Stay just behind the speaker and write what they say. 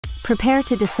Prepare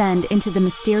to descend into the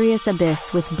mysterious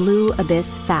abyss with Blue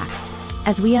Abyss Facts,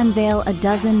 as we unveil a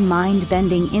dozen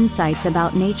mind-bending insights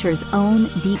about nature's own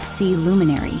deep-sea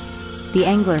luminary, the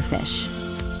anglerfish.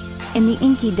 In the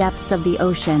inky depths of the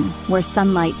ocean, where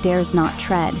sunlight dares not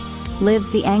tread,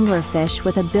 lives the anglerfish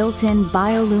with a built-in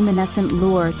bioluminescent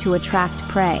lure to attract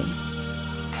prey.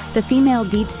 The female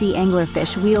deep-sea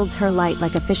anglerfish wields her light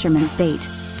like a fisherman's bait,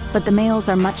 but the males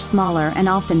are much smaller and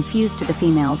often fuse to the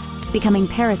females, becoming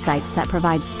parasites that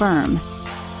provide sperm.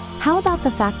 How about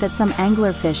the fact that some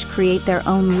anglerfish create their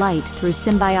own light through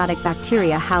symbiotic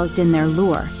bacteria housed in their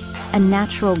lure, a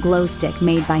natural glow stick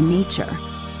made by nature?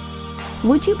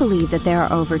 Would you believe that there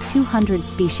are over 200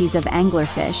 species of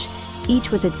anglerfish,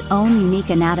 each with its own unique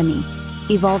anatomy,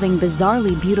 evolving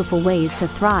bizarrely beautiful ways to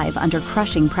thrive under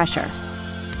crushing pressure?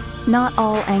 Not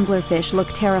all anglerfish look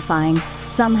terrifying.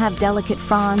 Some have delicate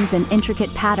fronds and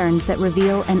intricate patterns that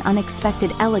reveal an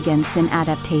unexpected elegance in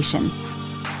adaptation.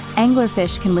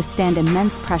 Anglerfish can withstand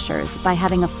immense pressures by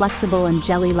having a flexible and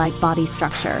jelly-like body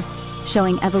structure,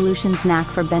 showing evolution's knack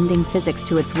for bending physics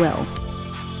to its will.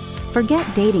 Forget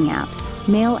dating apps.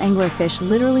 Male anglerfish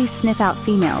literally sniff out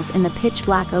females in the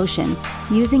pitch-black ocean,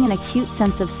 using an acute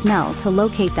sense of smell to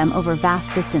locate them over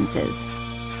vast distances.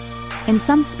 In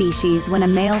some species, when a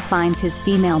male finds his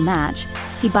female match,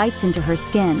 he bites into her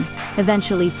skin,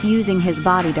 eventually fusing his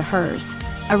body to hers,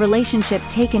 a relationship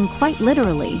taken quite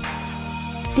literally.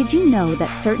 Did you know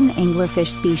that certain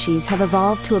anglerfish species have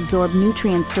evolved to absorb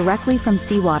nutrients directly from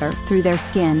seawater through their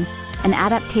skin, an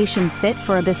adaptation fit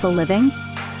for abyssal living?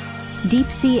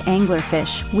 Deep-sea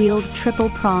anglerfish wield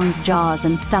triple-pronged jaws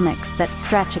and stomachs that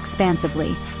stretch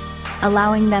expansively,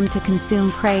 allowing them to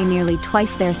consume prey nearly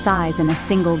twice their size in a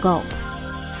single gulp.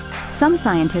 Some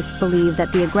scientists believe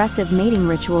that the aggressive mating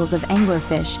rituals of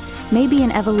anglerfish may be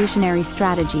an evolutionary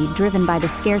strategy driven by the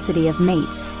scarcity of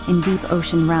mates in deep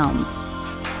ocean realms.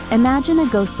 Imagine a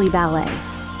ghostly ballet.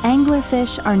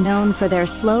 Anglerfish are known for their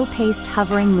slow-paced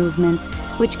hovering movements,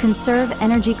 which conserve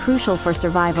energy crucial for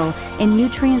survival in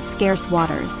nutrient-scarce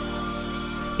waters.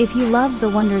 If you love the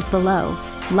wonders below,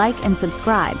 like and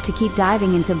subscribe to keep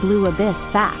diving into Blue Abyss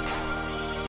Facts.